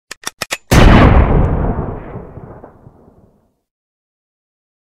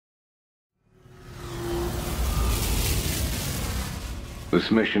This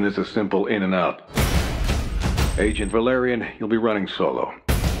mission is a simple in and out. Agent Valerian, you'll be running solo.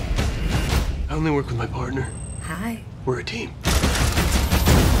 I only work with my partner. Hi. We're a team.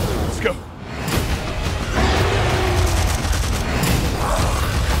 Let's go.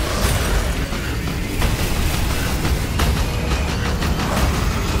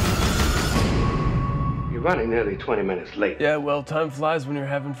 You're running nearly 20 minutes late. Yeah, well, time flies when you're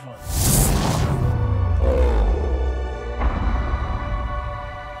having fun.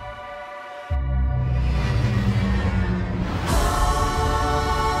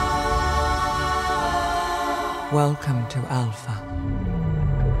 Welcome to Alpha.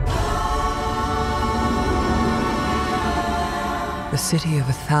 The city of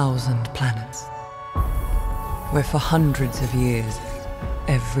 1,000 planets, where for hundreds of years,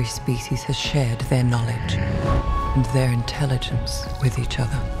 every species has shared their knowledge and their intelligence with each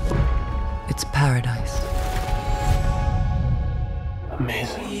other. It's paradise.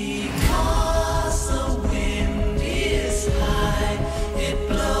 Amazing. Because the wind is high, it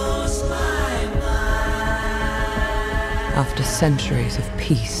blows my mind. After centuries of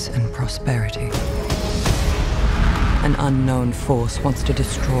peace and prosperity, an unknown force wants to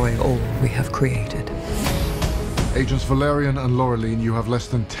destroy all we have created. Agents Valerian and Laureline, you have less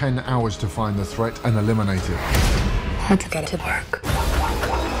than 10 hours to find the threat and eliminate it. Let's get to work.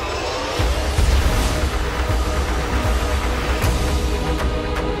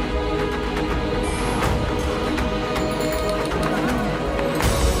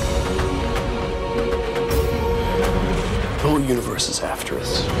 The whole universe is after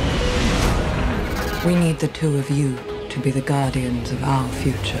us. We need the two of you to be the guardians of our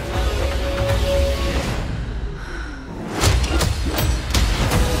future.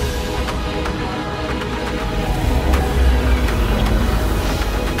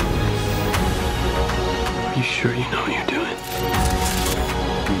 Are you sure you know what you're doing?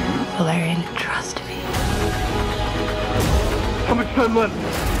 Valerian, trust me. How much time left?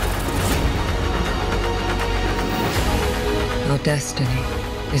 Your destiny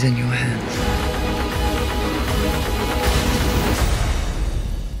is in your hands.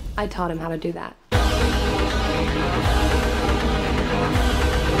 I taught him how to do that.